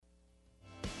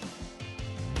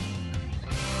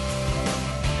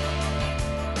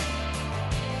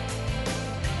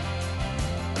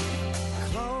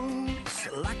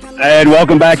And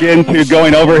welcome back into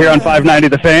Going Over here on 590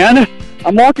 The Fan.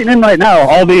 I'm walking in right now.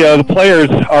 All the players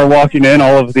are walking in,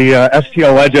 all of the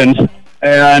STL legends.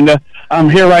 And I'm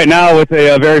here right now with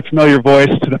a very familiar voice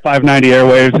to the 590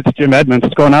 airwaves. It's Jim Edmonds.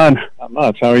 What's going on? Not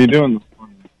much. How are you doing this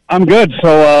morning? I'm good.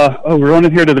 So we're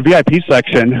running here to the VIP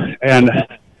section and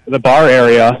the bar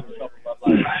area.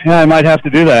 Yeah, I might have to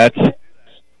do that.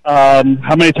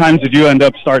 How many times did you end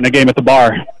up starting a game at the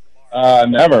bar?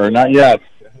 Never. Not yet.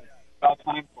 About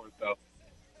time for it, though.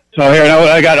 So here,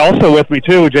 I got also with me,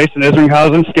 too, Jason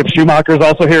Isringhausen. Skip Schumacher's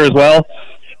also here as well.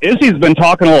 Izzy's been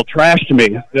talking a little trash to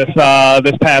me this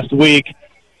past week,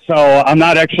 so I'm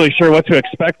not actually sure what to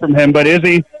expect from him. But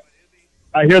Izzy,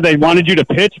 I hear they wanted you to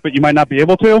pitch, but you might not be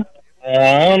able to.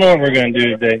 I don't know what we're going to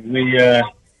do today. We, as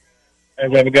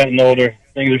I've gotten older,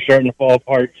 things are starting to fall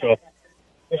apart, so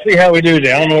we'll see how we do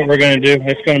today. I don't know what we're going to do.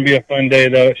 It's going to be a fun day,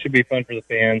 though. It should be fun for the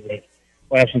fans, and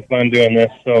we'll have some fun doing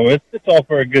this. So it's all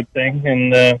for a good thing,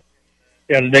 and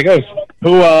today goes.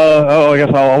 I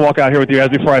guess I'll walk out here with you guys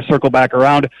before I circle back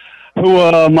around. Who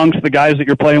amongst the guys that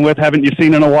you're playing with haven't you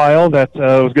seen in a while that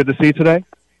was good to see today?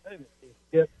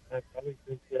 Skip. Probably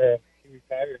since he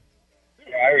retired.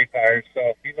 I retired,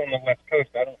 so he's on the West Coast.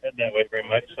 I don't head that way very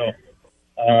much, so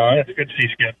it's good to see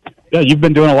Skip. Yeah, you've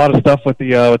been doing a lot of stuff with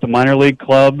the minor league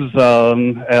clubs. Where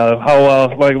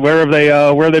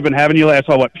have they been having you? I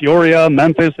saw Peoria,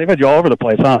 Memphis. They've had you all over the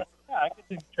place, huh? Yeah, I get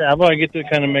to travel. I get to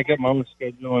kind of make up my own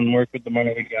schedule and work with the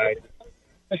minor league guys.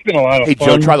 It's been a lot of fun. Hey,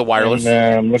 Joe, try the wireless.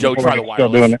 And, Joe, try the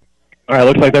wireless. Doing it. All right,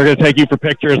 looks like they're going to take you for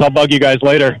pictures. I'll bug you guys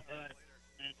later.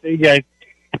 See you guys.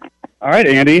 All right,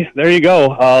 Andy, there you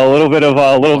go. A little bit of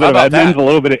Edmonds, a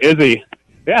little bit of Izzy.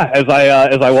 Yeah, as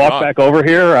I walk back over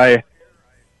here,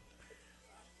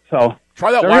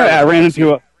 try that wireless. I ran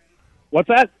into what's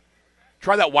that?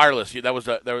 Try that wireless. That was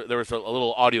there was a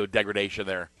little audio degradation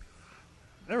there.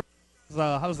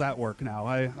 How's that work now?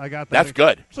 I got that. That's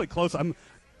good. Actually close. Let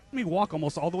me walk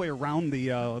almost all the way around the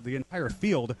entire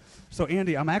field. So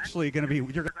Andy, you're actually going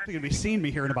to be seeing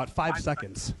me here in about 5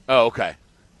 seconds. Oh, okay.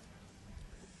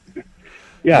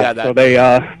 Yeah. So they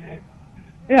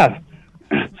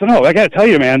So no, I got to tell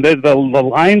you, man, the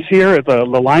lines here, the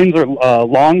lines are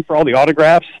long for all the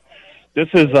autographs. This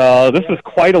is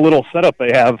quite a little setup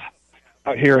they have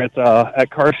out here at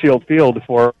Carshield Field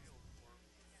for.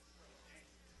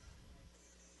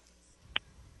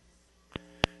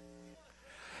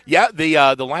 Yeah, the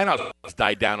lineout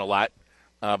died down a lot,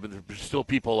 but there's still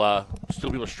people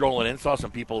strolling in. Saw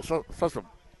some people. Saw some.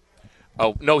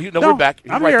 Oh no, we're back.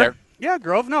 He's I'm right here. there. Yeah,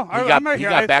 Grove. No, I'm right here.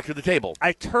 He got back to the table.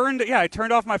 I turned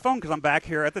off my phone because I'm back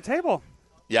here at the table.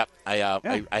 Yep, I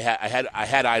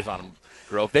had eyes on him.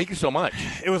 Grove, thank you so much.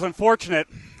 It was unfortunate.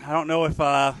 I don't know if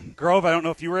Grove. I don't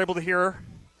know if you were able to hear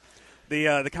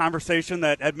the conversation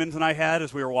that Edmonds and I had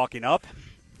as we were walking up,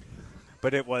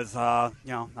 but it was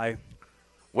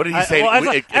What did he say?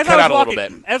 It cut out a little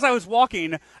bit. As I was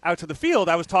walking out to the field,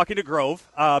 I was talking to Grove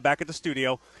back at the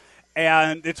studio,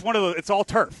 and it's all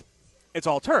turf. It's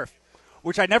all turf,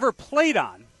 which I never played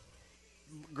on.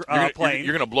 You're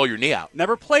going to blow your knee out.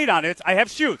 Never played on it. I have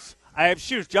shoes.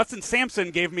 Justin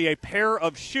Sampson gave me a pair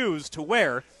of shoes to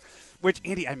wear, which,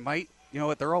 Andy, I might, you know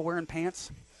what, they're all wearing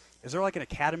pants. Is there like an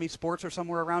Academy Sports or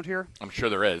somewhere around here? I'm sure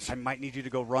there is. I might need you to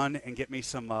go run and get me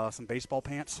some baseball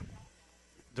pants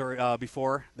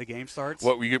before the game starts.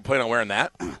 What, were you planning on wearing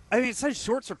that? I mean, it says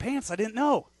shorts or pants. I didn't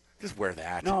know. Just wear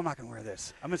that. No, I'm not going to wear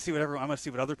this. I'm going to see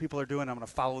what other people are doing. I'm going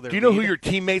to follow their Do you know lead. who your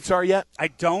teammates are yet? I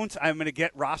don't. I'm going to get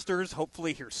rosters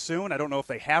hopefully here soon. I don't know if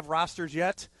they have rosters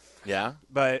yet. Yeah.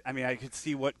 But, I mean, I could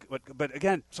see what but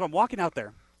again, so I'm walking out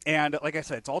there, and like I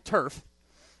said, it's all turf.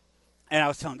 And I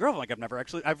was telling Grove, like,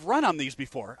 I've run on these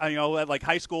before. Like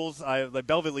high schools, like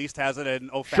Belleville East has it,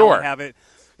 and O'Fallon have it.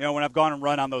 You know, when I've gone and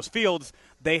run on those fields,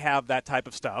 they have that type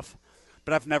of stuff.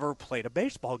 But I've never played a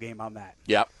baseball game on that.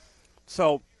 Yep.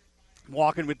 So, I'm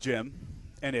walking with Jim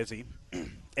and Izzy,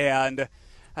 and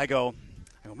I go,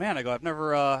 man, I've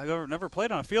never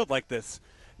played on a field like this.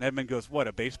 And Edmund goes, what,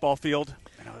 a baseball field?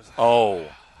 And I was like, oh,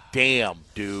 damn,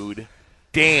 dude.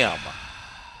 Damn.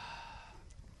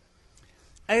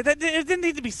 It didn't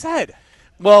need to be said.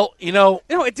 Well,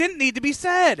 it didn't need to be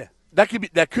said. That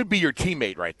could be your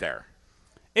teammate right there.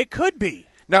 It could be.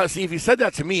 Now, see, if you said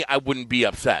that to me, I wouldn't be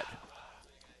upset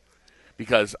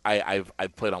because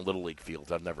I've played on Little League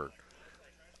fields. I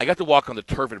got to walk on the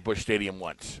turf at Busch Stadium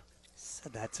once.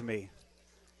 Said that to me.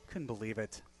 Couldn't believe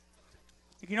it.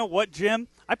 You know what, Jim?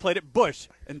 I played at Busch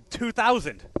in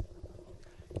 2000.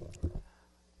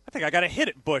 I think I got a hit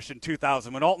at Busch in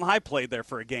 2000 when Alton High played there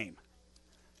for a game.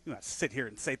 You want to sit here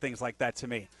and say things like that to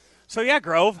me. So, yeah,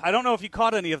 Grove, I don't know if you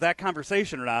caught any of that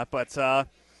conversation or not, but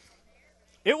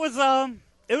It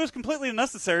was completely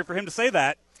unnecessary for him to say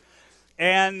that.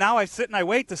 And now I sit and I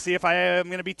wait to see if I am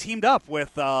going to be teamed up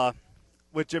with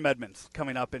Jim Edmonds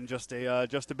coming up in just a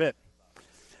bit.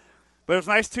 But it was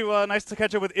nice to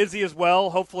catch up with Izzy as well.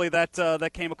 Hopefully that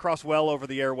came across well over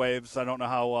the airwaves. I don't know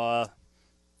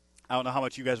how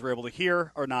much you guys were able to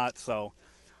hear or not. So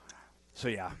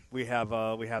yeah, we have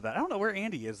that. I don't know where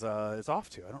Andy is off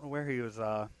to. I don't know where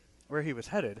he was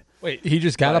headed. Wait, he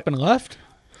just got up and left?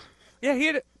 Yeah,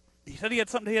 he said he had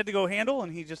something he had to go handle,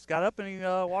 and he just got up and he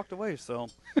walked away. So,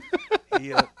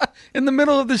 in the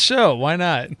middle of the show, why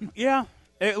not? Yeah,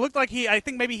 it looked like I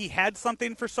think maybe he had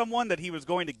something for someone that he was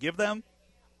going to give them.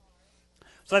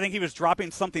 So I think he was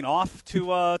dropping something off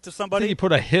to somebody. I think he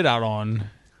put a hit out on,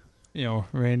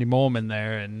 Randy Molman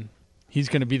there, and he's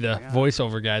going to be the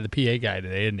voiceover guy, the PA guy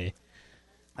today, isn't he?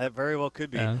 That very well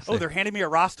could be. Yeah, they're handing me a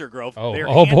roster, Grove.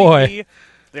 Oh boy.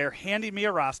 They're handing me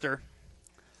a roster.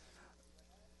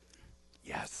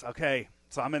 Yes. Okay.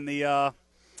 So I'm in the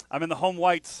home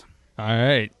whites. All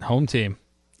right, home team.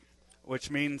 Which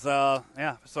means, So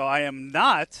I am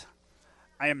not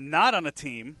on a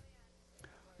team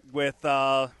with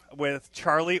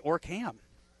Charlie or Cam,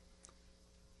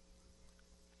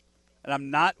 and I'm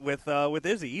not with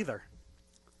Izzy either.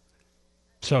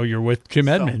 So you're with Jim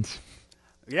Edmonds.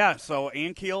 Yeah. So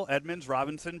Ankiel, Edmonds,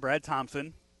 Robinson, Brad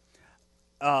Thompson,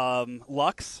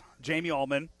 Lux, Jamie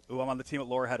Allman. Ooh, I'm on the team with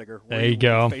Laura Hediger. There you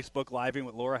go. Facebook Living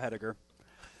with Laura Hediger.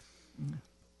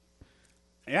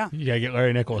 Yeah. You gotta get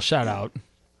Larry Nichols a shout out.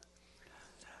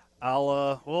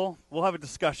 We'll have a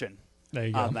discussion There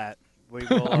you on go. that. We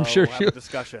will. I'm sure we'll have a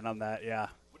discussion on that. Yeah.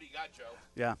 What do you got, Joe?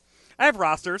 Yeah. I have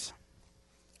rosters.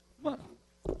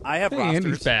 I have Hey, rosters.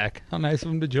 Andy's back. How nice of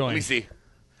him to join. Let me see.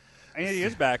 Andy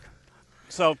is back.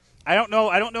 So I don't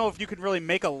know if you can really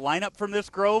make a lineup from this,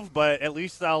 Grove, but at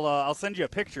least I'll send you a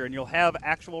picture and you'll have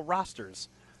actual rosters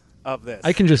of this.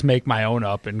 I can just make my own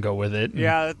up and go with it.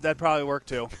 Yeah, that'd probably work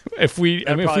too. If we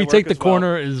probably take work the as well.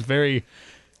 corner is very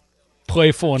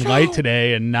playful and light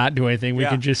today and not do anything, we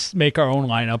Yeah. can just make our own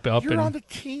lineup up. You're and on the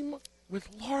team with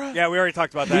Laura? Yeah, we already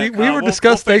talked about that. We were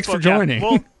discussed. Thanks for Facebook- joining.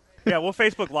 We'll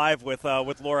Facebook Live with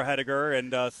Laura Hediger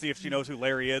and see if she knows who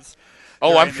Larry is.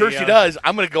 Oh, I'm during sure the, she does.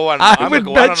 I'm going to go on. I I'm would going to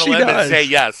go out bet on she a limb does. and say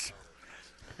yes.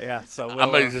 Yeah, so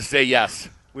I'm going to just say yes.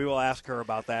 we will ask her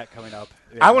about that coming up.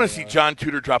 I want to see John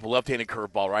Tudor drop a left-handed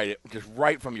curveball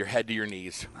right from your head to your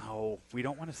knees. No, we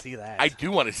don't want to see that. I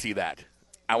do want to see that.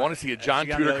 I want to see a John Is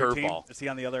he on the Tudor other team? curveball. Is he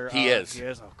on the other? He is. He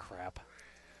is. Oh crap!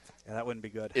 Yeah, that wouldn't be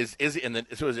good. Is Izzy, and then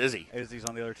so is Izzy. Izzy's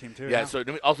on the other team too. Yeah, now? so it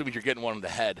also means you're getting one on the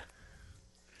head.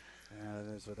 Yeah,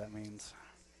 that is what that means.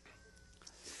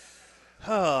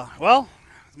 Well,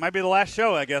 it might be the last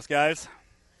show, I guess, guys.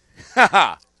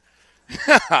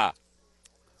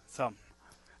 So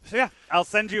yeah, I'll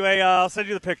send you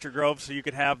the picture, Grove, so you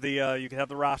can have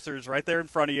the rosters right there in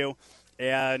front of you,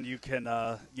 and you can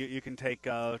take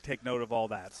note of all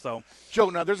that. So Joe,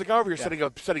 now there's a guy over here Yeah.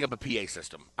 setting up a PA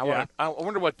system. Yeah. I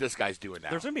wonder what this guy's doing now.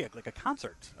 there's gonna be a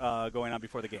concert going on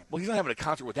before the game. Well, he's not having a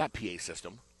concert with that PA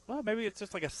system. Well, maybe it's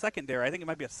just like a secondary. I think it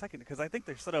might be a second because I think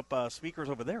they set up speakers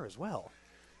over there as well.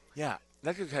 Yeah,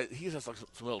 he has like some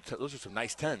little. Those are some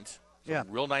nice tens. Some Yeah.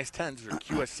 real nice tens. They're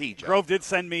QSC. Joe. Grove did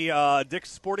send me Dick's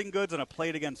Sporting Goods and a Play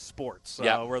It Against Sports,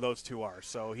 Yeah. where those two are.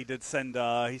 So he did send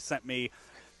he sent me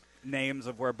names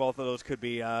of where both of those could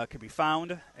be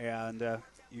found, and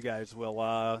you guys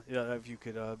will if you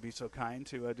could be so kind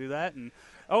to do that. And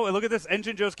look at this,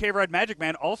 Engine Joe's K-Ride Magic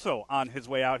Man also on his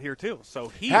way out here too. So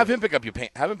he Have him pick up their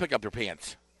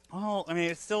pants. Well, I mean,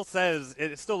 it still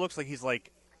looks like he's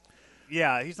like,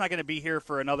 yeah, he's not going to be here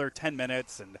for another 10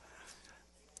 minutes, and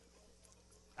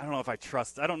I don't know if I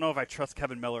trust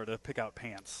Kevin Miller to pick out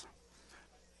pants.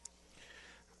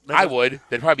 I would.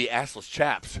 They'd probably be assless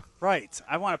chaps. Right.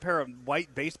 I want a pair of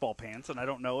white baseball pants, and I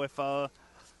don't know if I'm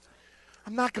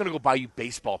not going to go buy you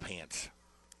baseball pants.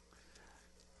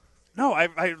 No,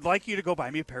 I'd like you to go buy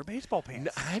me a pair of baseball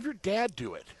pants. Have your dad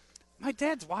do it. My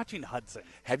dad's watching Hudson.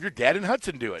 Have your dad and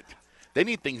Hudson do it. They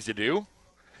need things to do.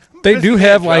 They do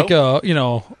have Joe. like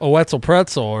a Wetzel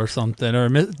pretzel or something, or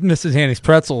Mrs. Hanny's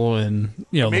pretzel in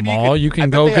the Maybe you mall. could- You I can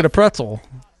bet go they get have- a pretzel.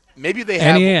 Maybe they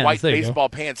Annie have Ann's, white there you go. baseball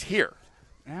pants here.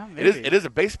 Yeah, It maybe. is a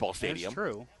baseball That's stadium.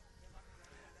 true.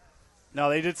 No,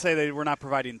 they did say they were not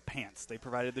providing pants. They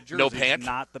provided the jerseys, No pants?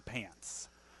 not the pants.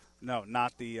 No,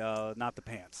 not the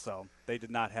pants. So they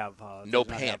did not have No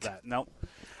did not have pant. that. Nope.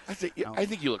 I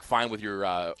think you look fine with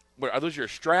your. What, are those your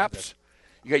straps?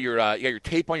 You got your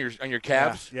tape on your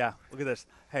calves. Yeah. Look at this.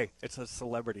 Hey, it says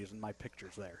celebrities in my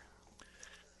pictures there.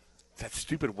 That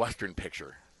stupid Western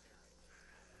picture.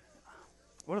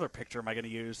 What other picture am I going to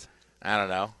use? I don't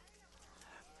know.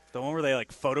 The one where they,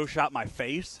 like, Photoshop my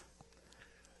face?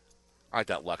 I like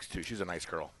that Lux, too. She's a nice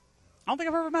girl. I don't think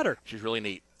I've ever met her. She's really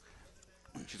neat.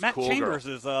 She's Matt a cool Chambers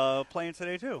girl. is playing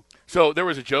today, too. So there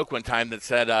was a joke one time that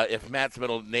said if Matt's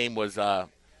middle name was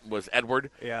Edward,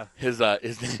 Yeah. his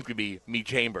name could be Me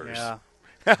Chambers.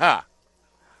 Yeah.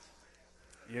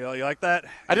 You like that?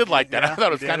 I did like that. Yeah, I thought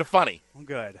it was you kind did? of funny.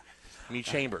 Good. Me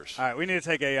Chambers. All right, we need to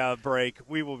take a break.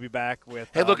 We will be back with.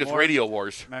 Hey, look, it's more. Radio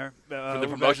Wars. From The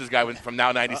promotions guy went from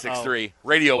now 96.3.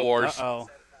 Radio Wars. Uh-oh.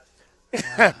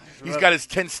 He's got his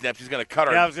tin snips. He's going to cut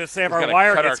our. Yeah, I was going to say if he's our gonna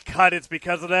wire cut gets cut, it's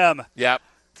because of them. Yep.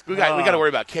 We got to worry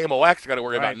about KMOX. We got to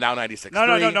worry about now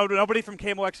 96.3. No. Nobody from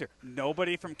KMOX here.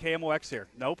 Nobody from KMOX here.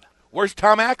 Nope. Where's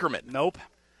Tom Ackerman? Nope.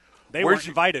 They weren't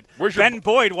invited. Ben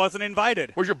Boyd wasn't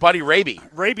invited. Where's your buddy Raby?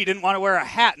 Raby didn't want to wear a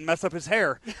hat and mess up his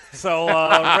hair. So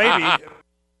Raby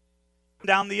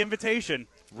down the invitation.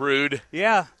 Rude.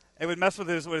 Yeah. It would mess with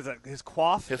his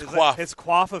coif? His coif. His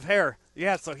coif of hair.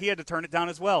 Yeah, so he had to turn it down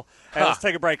as well. Let's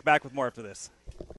take a break. Back with more after this.